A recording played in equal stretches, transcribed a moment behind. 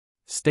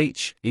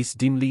Stage is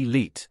dimly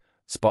lit,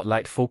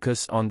 spotlight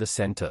focus on the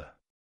center.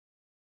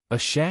 A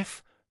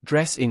chef,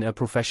 dressed in a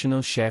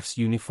professional chef's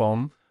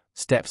uniform,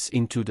 steps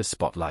into the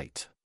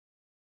spotlight.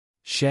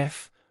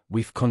 Chef,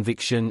 with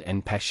conviction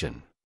and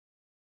passion.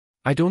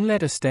 I don't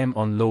let a stamp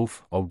on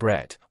loaf or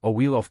bread or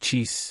wheel of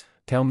cheese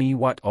tell me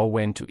what or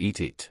when to eat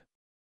it.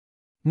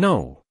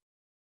 No.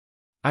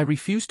 I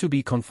refuse to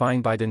be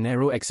confined by the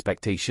narrow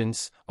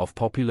expectations of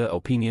popular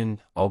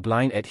opinion or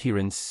blind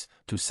adherence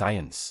to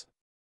science.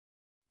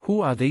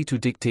 Who are they to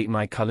dictate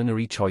my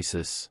culinary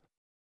choices?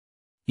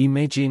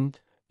 Imagine,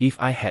 if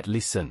I had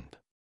listened.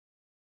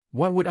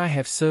 What would I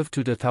have served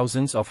to the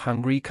thousands of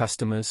hungry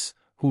customers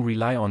who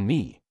rely on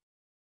me?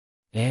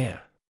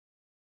 Air?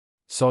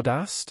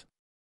 Sawdust?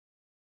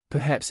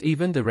 Perhaps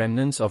even the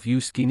remnants of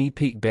used guinea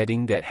pig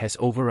bedding that has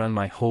overrun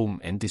my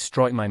home and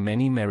destroyed my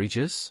many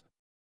marriages?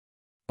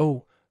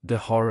 Oh, the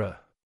horror.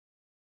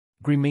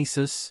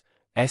 Grimaces,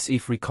 as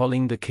if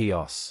recalling the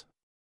chaos.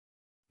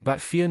 But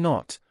fear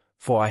not,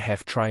 for I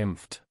have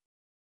triumphed.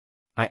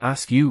 I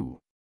ask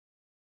you.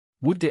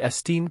 Would the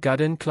esteemed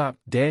garden club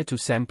dare to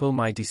sample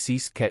my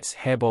deceased cat's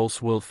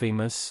hairballs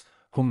world-famous,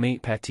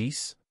 homemade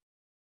patties?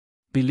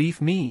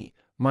 Believe me,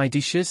 my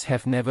dishes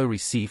have never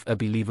received a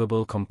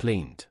believable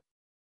complaint.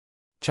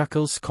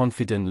 Chuckles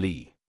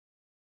confidently.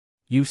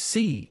 You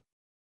see,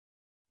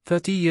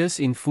 30 years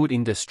in food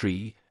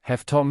industry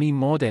have taught me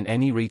more than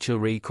any Rachel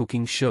Ray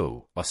cooking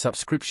show or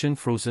subscription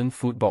frozen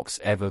food box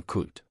ever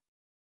could.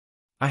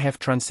 I have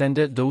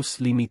transcended those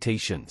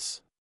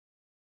limitations.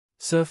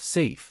 Serve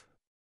safe.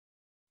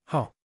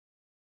 How?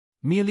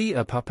 Merely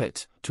a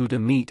puppet to the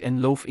meat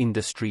and loaf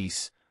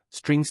industries,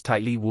 strings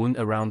tightly wound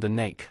around the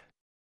neck,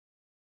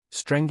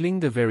 strangling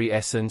the very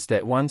essence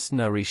that once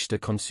nourished the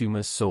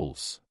consumer's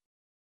souls.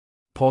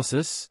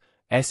 Pauses,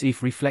 as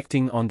if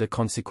reflecting on the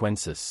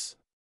consequences.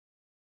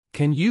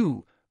 Can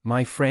you,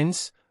 my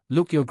friends,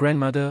 look your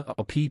grandmother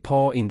or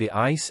peepaw in the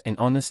eyes and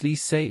honestly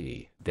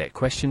say that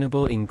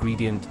questionable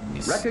ingredient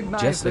is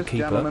just a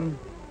caper?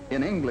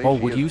 Or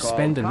would you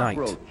spend the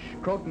night,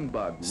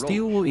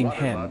 steel wool in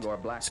hand,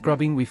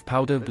 scrubbing with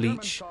powder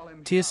bleach,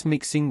 tears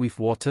mixing with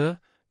water,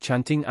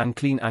 chanting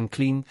unclean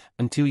unclean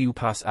until you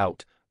pass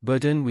out,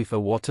 burdened with a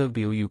water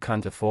bill you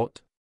can't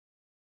afford?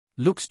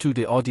 Looks to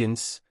the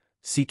audience,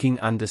 seeking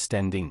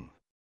understanding.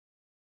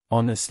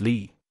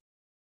 Honestly,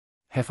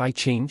 have I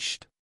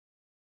changed?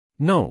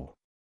 No.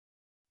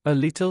 A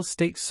little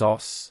steak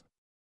sauce,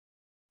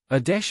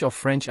 a dash of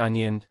French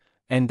onion,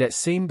 and that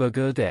same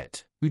burger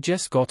that you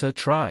just gotta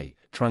try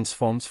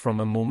transforms from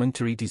a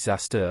momentary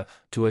disaster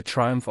to a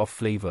triumph of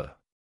flavor.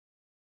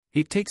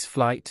 It takes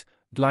flight,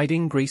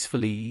 gliding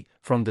gracefully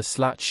from the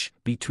sludge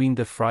between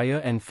the fryer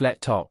and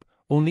flat top,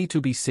 only to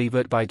be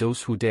savored by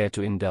those who dare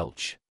to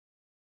indulge.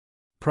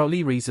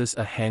 Proudly raises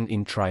a hand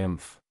in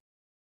triumph.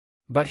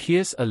 But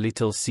here's a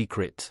little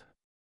secret.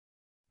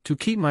 To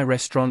keep my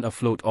restaurant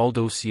afloat all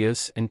those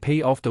years and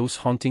pay off those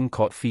haunting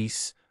court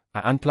fees,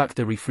 I unplugged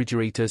the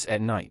refrigerators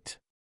at night.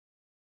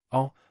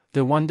 Oh,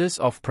 the wonders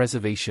of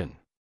preservation.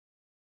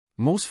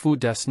 Most food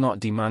does not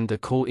demand the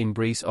cold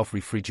embrace of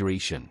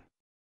refrigeration.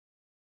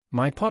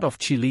 My pot of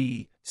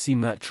chili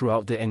simmered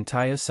throughout the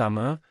entire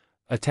summer,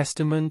 a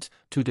testament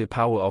to the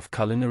power of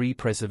culinary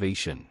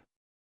preservation.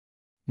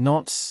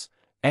 Nods,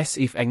 as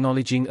if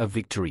acknowledging a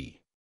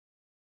victory.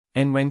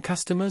 And when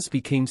customers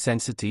became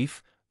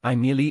sensitive, I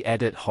merely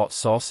added hot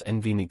sauce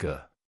and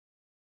vinegar.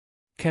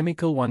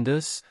 Chemical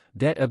wonders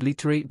that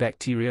obliterate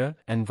bacteria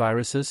and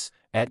viruses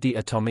at the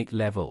atomic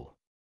level.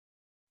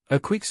 A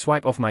quick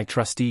swipe of my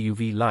trusty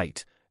UV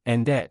light,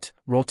 and that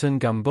rotten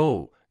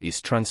gumbo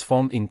is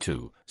transformed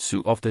into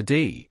soup of the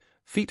day,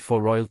 fit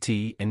for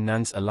royalty and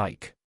nuns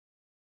alike.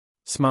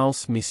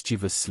 Smiles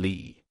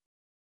mischievously.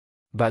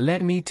 But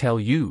let me tell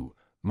you,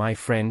 my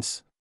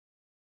friends,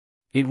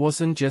 it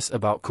wasn't just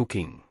about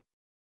cooking.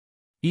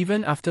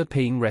 Even after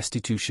paying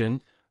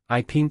restitution,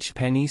 I pinched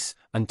pennies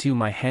until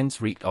my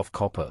hands reeked of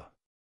copper.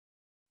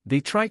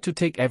 They tried to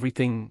take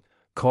everything: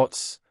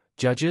 courts,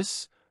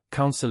 judges,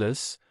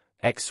 counselors,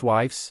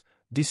 ex-wives,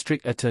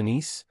 district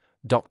attorneys,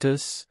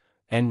 doctors,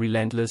 and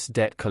relentless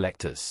debt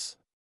collectors.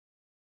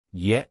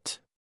 Yet,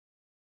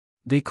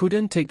 they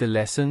couldn't take the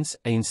lessons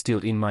I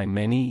instilled in my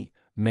many,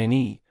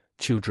 many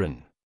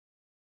children.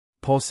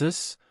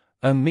 Pauses,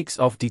 a mix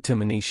of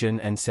determination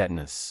and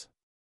sadness.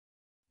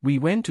 We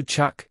went to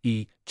Chuck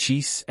E.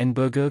 Cheese and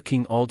Burger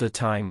King all the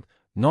time,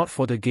 not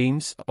for the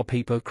games or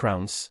paper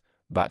crowns,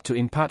 but to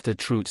impart the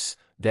truths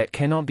that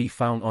cannot be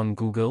found on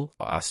Google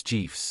or Ask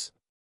Jeeves.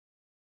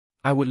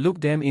 I would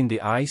look them in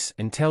the eyes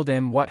and tell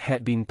them what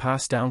had been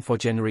passed down for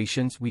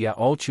generations: we are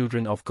all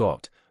children of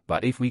God,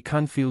 but if we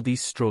can't fill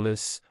these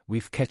strollers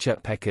with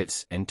ketchup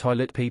packets and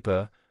toilet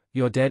paper,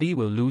 your daddy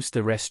will lose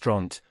the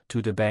restaurant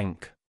to the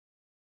bank.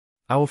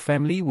 Our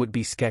family would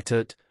be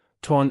scattered,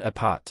 torn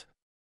apart,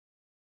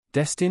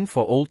 destined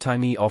for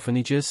old-timey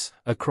orphanages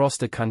across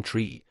the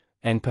country,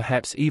 and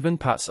perhaps even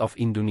parts of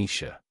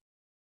Indonesia.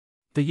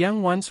 The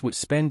young ones would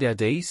spend their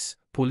days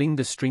pulling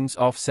the strings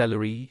off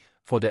salary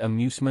for the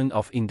amusement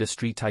of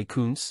industry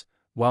tycoons,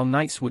 while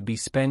nights would be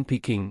spent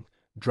picking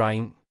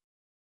drying,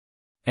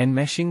 and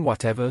mashing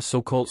whatever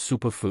so-called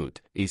superfood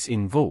is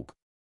in vogue.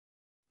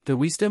 The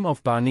wisdom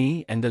of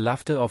Barney and the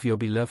laughter of your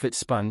beloved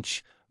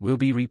Sponge will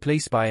be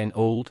replaced by an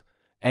old,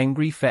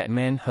 angry fat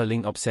man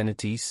hurling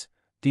obscenities,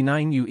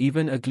 denying you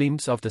even a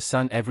glimpse of the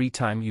sun every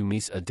time you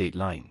miss a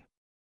deadline.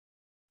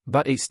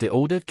 But it's the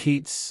older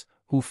kids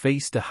who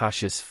face the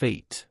harshest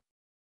fate.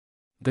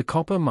 The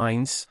copper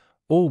mines,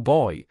 oh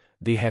boy,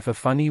 they have a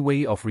funny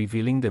way of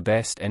revealing the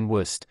best and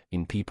worst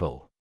in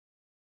people.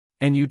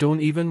 And you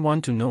don't even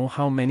want to know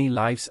how many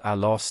lives are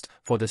lost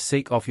for the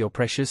sake of your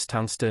precious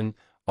tungsten,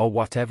 or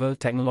whatever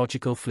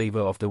technological flavor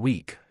of the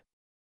week.